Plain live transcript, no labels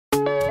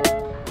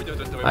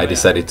I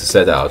decided to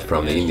set out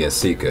from the Indian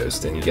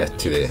seacoast and get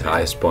to the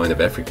highest point of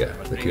Africa,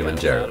 the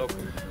Kilimanjaro.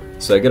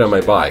 So I get on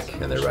my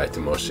bike and I ride to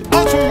Moshi.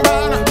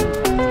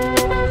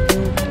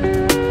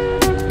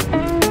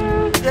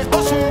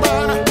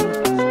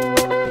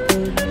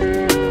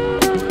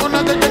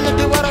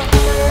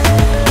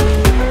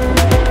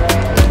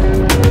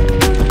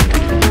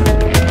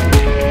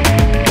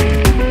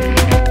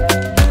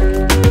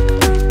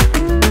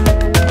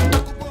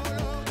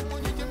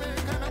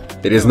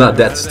 It is not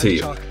that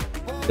steep,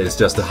 it is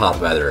just the hot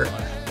weather.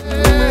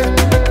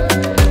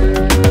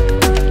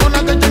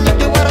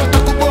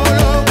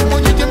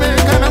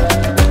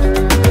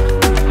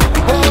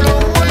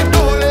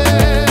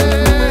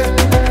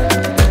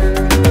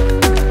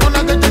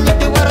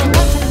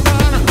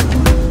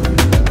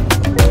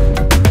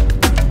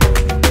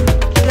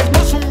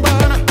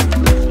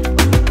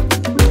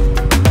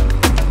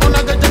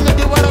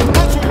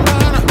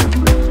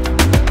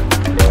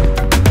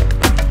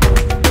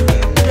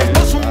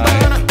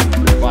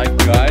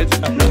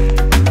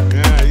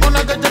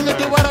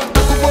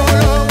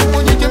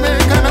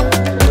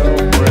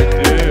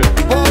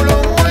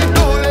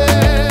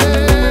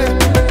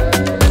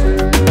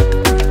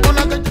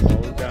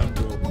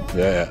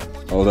 Yeah,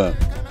 hold on.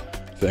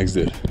 Thanks,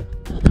 dude.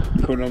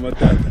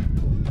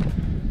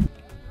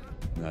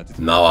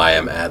 Now I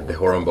am at the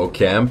Horombo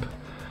camp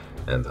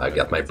and I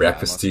got my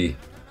breakfast tea,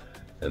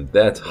 and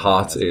that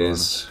hut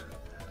is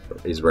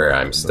where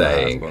I'm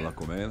staying.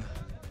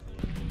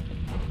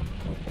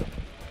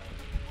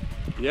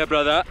 Yeah,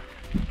 brother.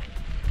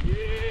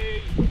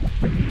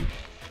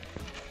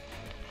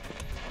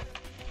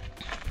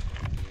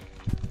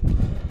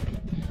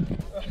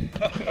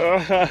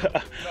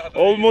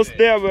 Almost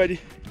there, buddy.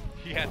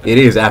 It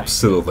is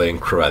absolutely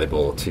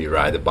incredible to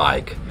ride a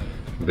bike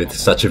with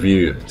such a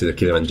view to the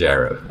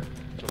Kilimanjaro.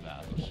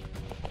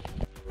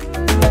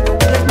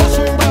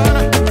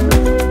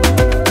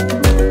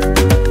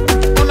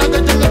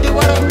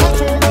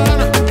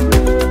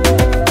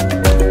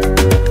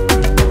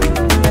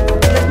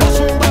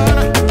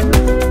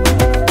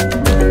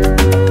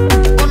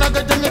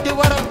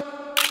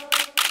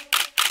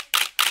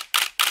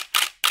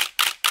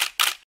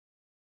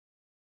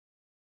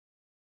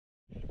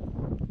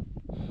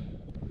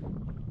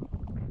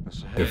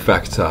 In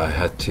fact, I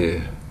had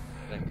to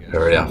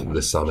hurry up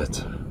the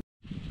summit.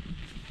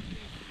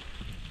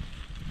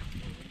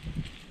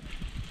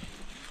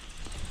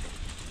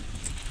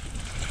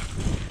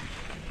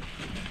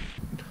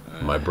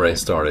 My brain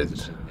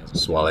started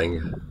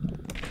swelling.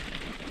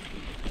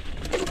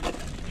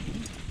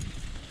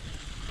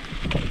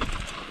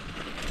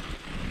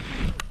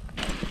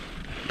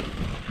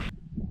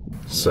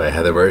 So I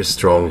had a very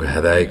strong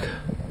headache.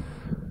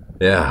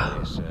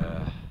 Yeah,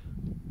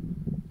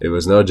 it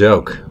was no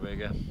joke.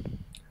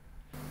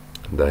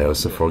 And I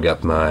also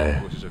forgot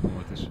my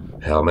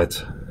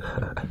helmet.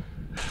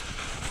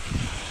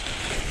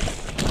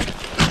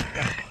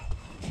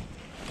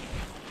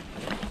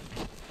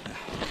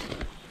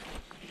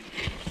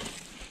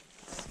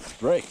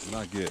 Break,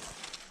 not good.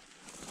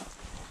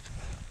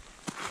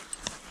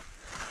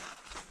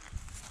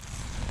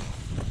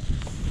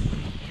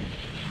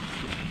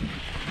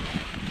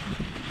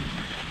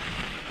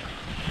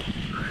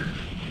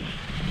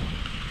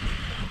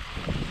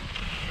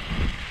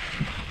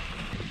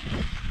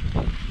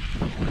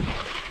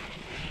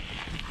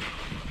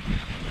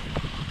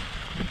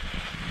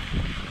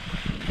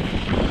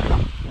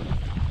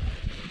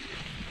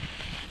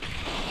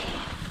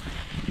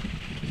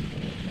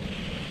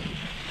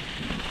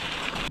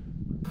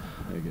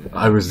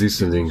 I was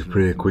descending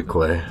pretty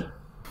quickly,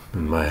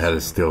 and my head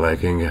is still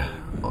aching,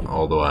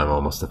 although I'm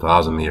almost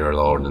 1,000 meters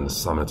lower than the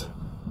summit.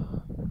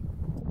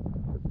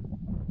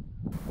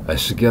 I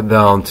should get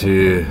down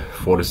to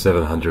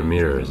 4,700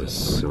 meters as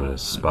soon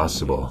as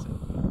possible.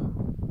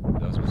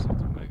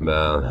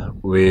 But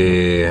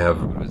we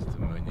have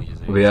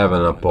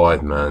an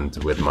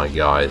appointment with my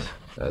guide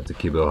at the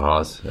Kibo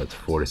Hut at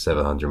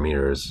 4,700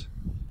 meters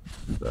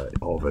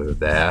over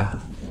there.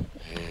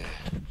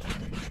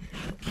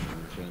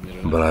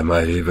 But I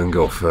might even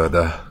go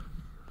further.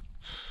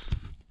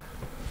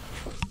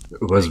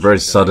 It was very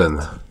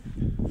sudden.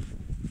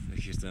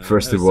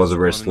 First it was a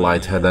very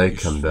slight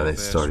headache, and then it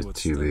started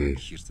to be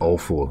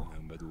awful.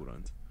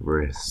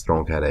 Very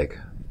strong headache.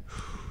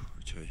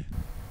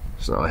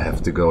 So I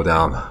have to go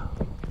down.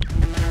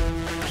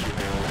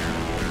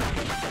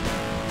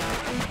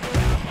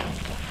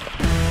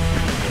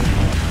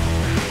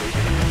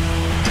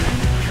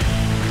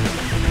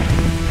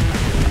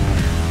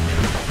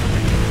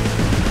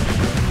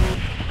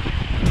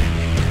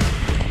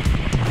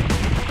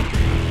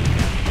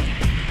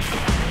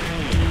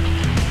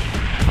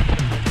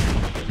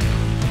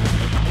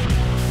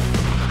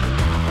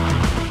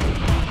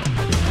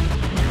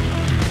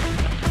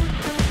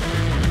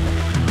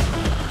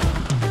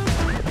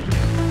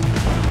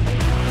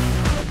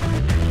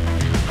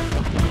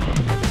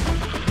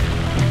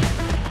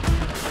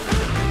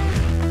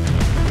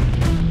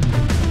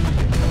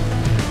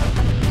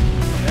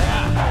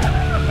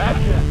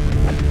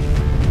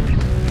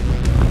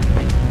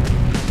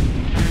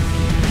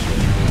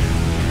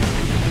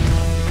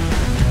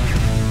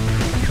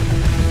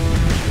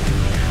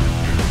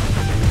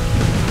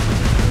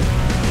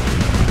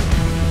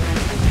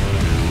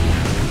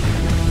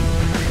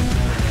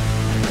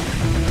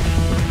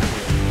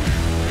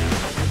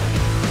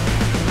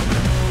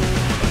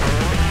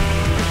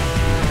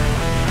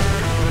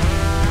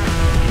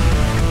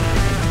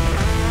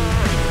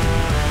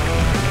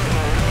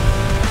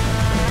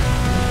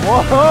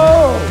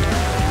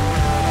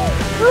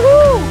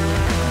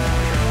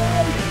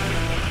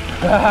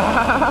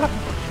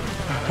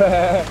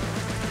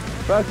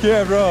 Fuck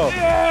yeah, bro.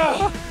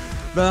 Yeah!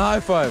 Man, high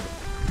five.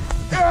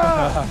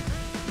 Yeah!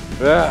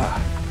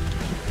 Yeah.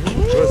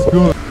 That's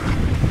good.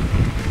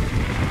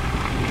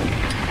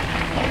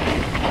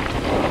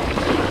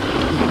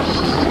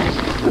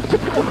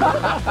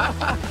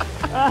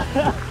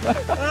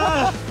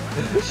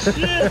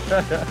 Shit!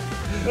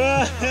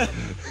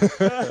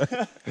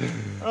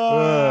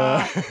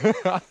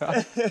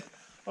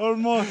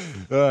 Almost.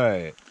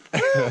 Right.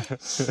 That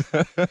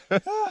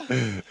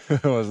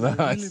was Really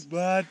nice.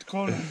 bad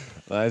corner.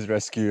 Nice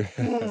rescue.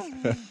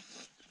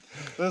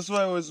 That's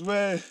why I was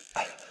wearing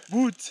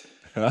boots.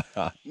 No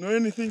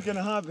anything can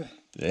happen.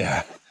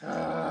 Yeah.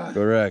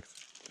 Correct.